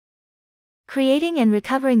Creating and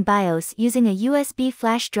recovering BIOS using a USB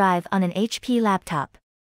flash drive on an HP laptop.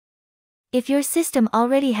 If your system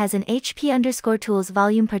already has an HP_tools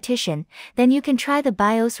volume partition, then you can try the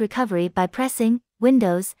BIOS recovery by pressing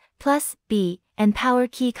Windows, +B, and power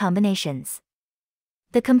key combinations.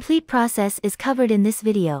 The complete process is covered in this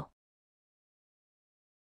video.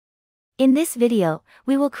 In this video,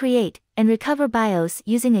 we will create and recover BIOS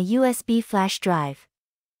using a USB flash drive.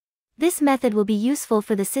 This method will be useful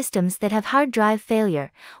for the systems that have hard drive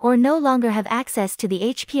failure, or no longer have access to the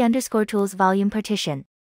HP_tools volume partition.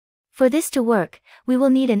 For this to work, we will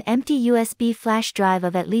need an empty USB flash drive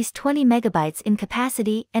of at least 20 megabytes in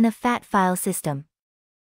capacity and a FAT file system.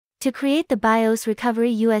 To create the BIOS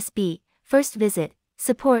recovery USB, first visit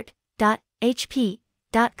support.hp.com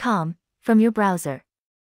from your browser.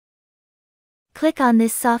 Click on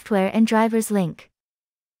this software and drivers link.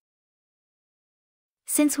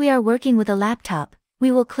 Since we are working with a laptop,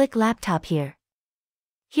 we will click Laptop here.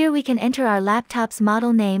 Here we can enter our laptop's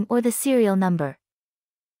model name or the serial number.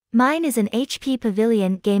 Mine is an HP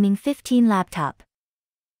Pavilion Gaming 15 laptop.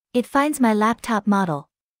 It finds my laptop model.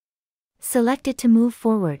 Select it to move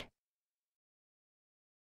forward.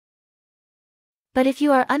 But if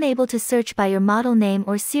you are unable to search by your model name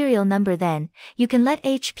or serial number, then you can let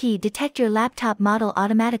HP detect your laptop model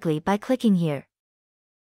automatically by clicking here.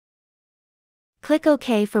 Click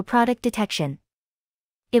OK for product detection.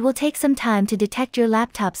 It will take some time to detect your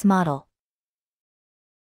laptop's model.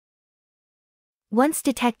 Once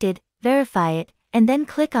detected, verify it, and then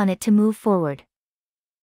click on it to move forward.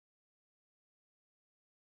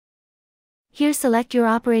 Here select your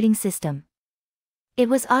operating system. It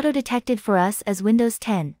was auto-detected for us as Windows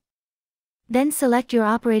 10. Then select your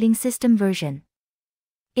operating system version.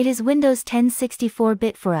 It is Windows 10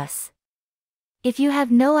 64-bit for us. If you have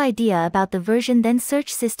no idea about the version, then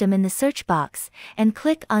search System in the search box, and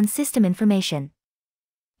click on System Information.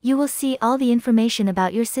 You will see all the information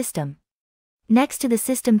about your system. Next to the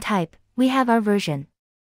system type, we have our version.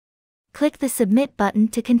 Click the Submit button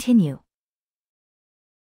to continue.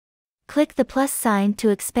 Click the plus sign to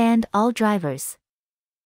expand all drivers.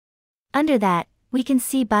 Under that, we can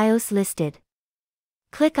see BIOS listed.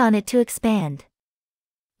 Click on it to expand.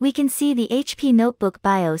 We can see the HP Notebook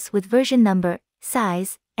BIOS with version number,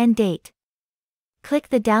 size, and date. Click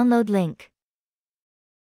the download link.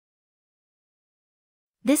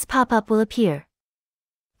 This pop-up will appear.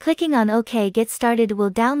 Clicking on OK Get Started will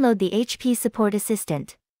download the HP Support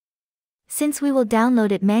Assistant. Since we will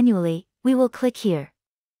download it manually, we will click here.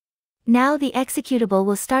 Now the executable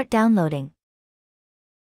will start downloading.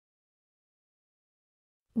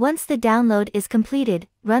 Once the download is completed,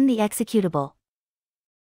 run the executable.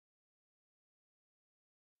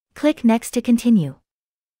 Click Next to continue.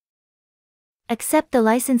 Accept the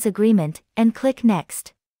license agreement, and click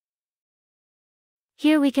Next.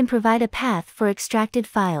 Here we can provide a path for extracted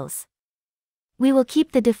files. We will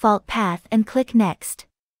keep the default path and click Next.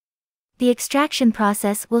 The extraction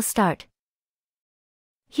process will start.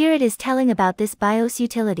 Here it is telling about this BIOS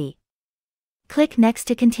utility. Click Next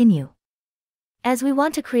to continue. As we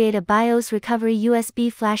want to create a BIOS recovery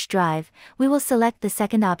USB flash drive, we will select the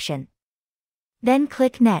second option. Then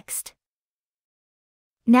click Next.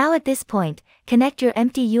 Now at this point, connect your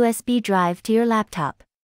empty USB drive to your laptop.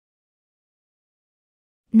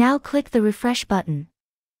 Now click the refresh button.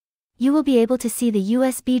 You will be able to see the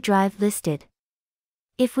USB drive listed.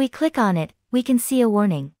 If we click on it, we can see a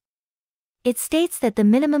warning. It states that the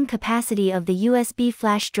minimum capacity of the USB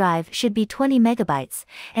flash drive should be 20 megabytes,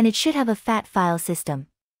 and it should have a FAT file system.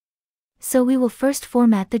 So we will first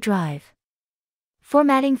format the drive.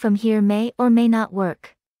 Formatting from here may or may not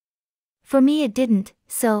work. For me it didn't,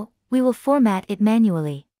 so we will format it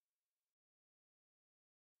manually.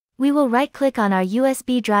 We will right-click on our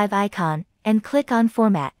USB drive icon, and click on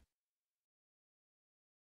Format.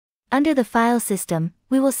 Under the file system,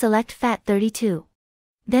 we will select FAT32.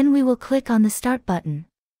 Then we will click on the Start button.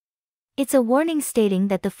 It's a warning stating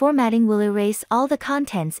that the formatting will erase all the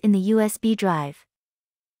contents in the USB drive.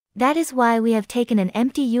 That is why we have taken an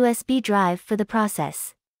empty USB drive for the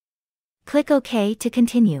process. Click OK to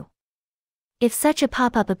continue. If such a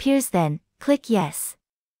pop-up appears, then click Yes.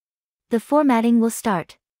 The formatting will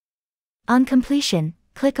start. On completion,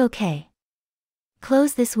 click OK.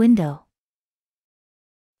 Close this window.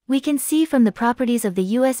 We can see from the properties of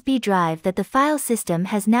the USB drive that the file system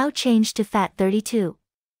has now changed to FAT32.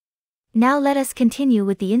 Now let us continue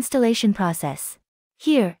with the installation process.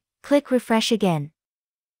 Here, click Refresh again.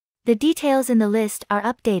 The details in the list are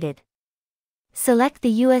updated. Select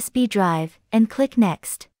the USB drive, and click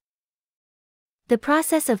Next. The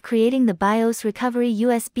process of creating the BIOS recovery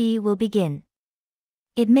USB will begin.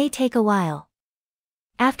 It may take a while.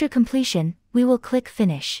 After completion, we will click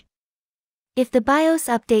Finish. If the BIOS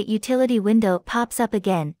update utility window pops up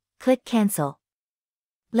again, click Cancel.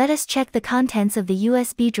 Let us check the contents of the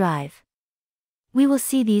USB drive. We will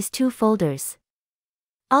see these two folders.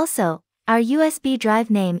 Also, our USB drive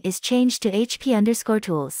name is changed to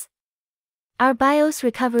HP_tools. Our BIOS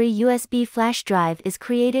recovery USB flash drive is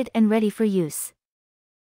created and ready for use.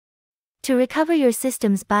 To recover your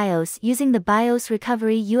system's BIOS using the BIOS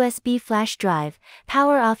recovery USB flash drive,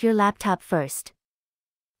 power off your laptop first.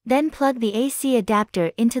 Then plug the AC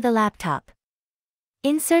adapter into the laptop.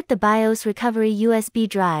 Insert the BIOS recovery USB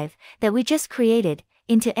drive that we just created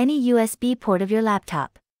into any USB port of your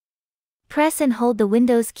laptop. Press and hold the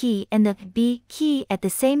Windows key and the B key at the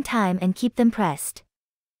same time and keep them pressed.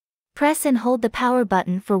 Press and hold the power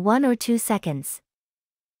button for 1 or 2 seconds.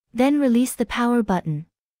 Then release the power button.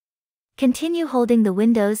 Continue holding the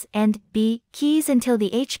Windows and B keys until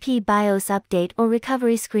the HP BIOS update or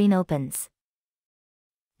recovery screen opens.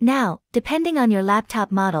 Now, depending on your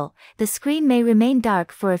laptop model, the screen may remain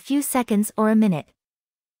dark for a few seconds or a minute.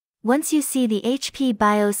 Once you see the HP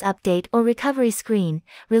BIOS update or recovery screen,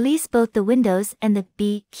 release both the Windows and the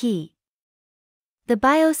B key. The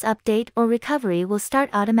BIOS update or recovery will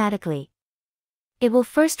start automatically. It will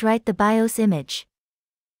first write the BIOS image.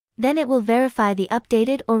 Then it will verify the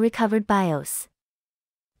updated or recovered BIOS.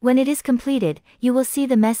 When it is completed, you will see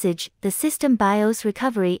the message, "The system BIOS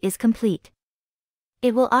recovery is complete."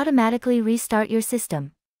 It will automatically restart your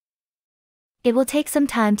system. It will take some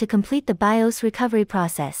time to complete the BIOS recovery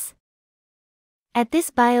process. At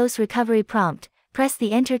this BIOS recovery prompt, press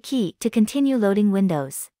the Enter key to continue loading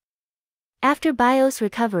Windows. After BIOS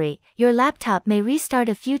recovery, your laptop may restart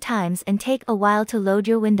a few times and take a while to load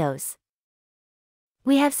your Windows.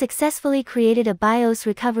 We have successfully created a BIOS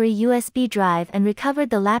recovery USB drive and recovered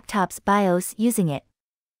the laptop's BIOS using it.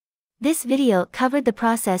 This video covered the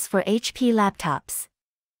process for HP laptops.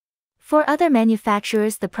 For other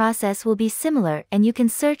manufacturers, the process will be similar and you can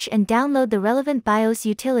search and download the relevant BIOS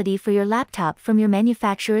utility for your laptop from your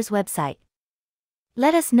manufacturer's website.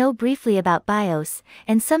 Let us know briefly about BIOS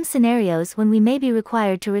and some scenarios when we may be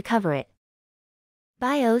required to recover it.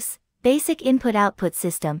 BIOS, Basic Input-Output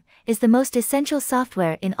System, is the most essential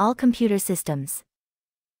software in all computer systems.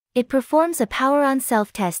 It performs a power-on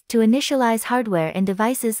self-test to initialize hardware and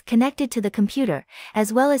devices connected to the computer,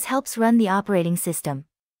 as well as helps run the operating system.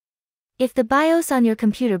 If the BIOS on your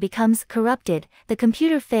computer becomes corrupted, the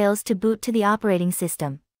computer fails to boot to the operating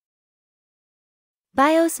system.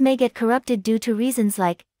 BIOS may get corrupted due to reasons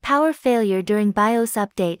like power failure during BIOS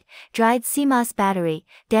update, dried CMOS battery,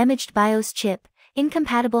 damaged BIOS chip,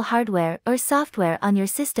 incompatible hardware or software on your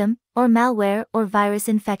system, or malware or virus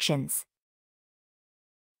infections.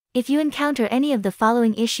 If you encounter any of the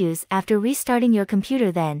following issues after restarting your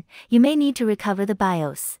computer, then you may need to recover the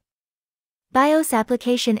BIOS. BIOS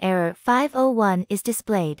application error 501 is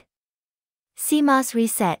displayed. CMOS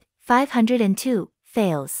reset 502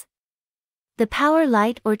 fails. The power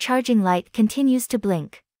light or charging light continues to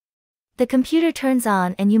blink. The computer turns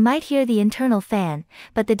on and you might hear the internal fan,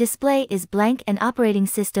 but the display is blank and operating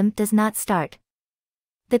system does not start.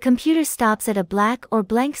 The computer stops at a black or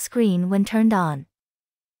blank screen when turned on.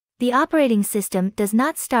 The operating system does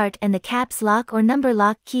not start and the caps lock or number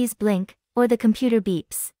lock keys blink, or the computer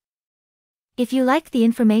beeps. If you liked the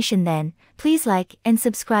information, then please like and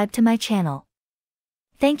subscribe to my channel.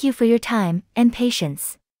 Thank you for your time and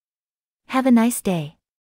patience. Have a nice day.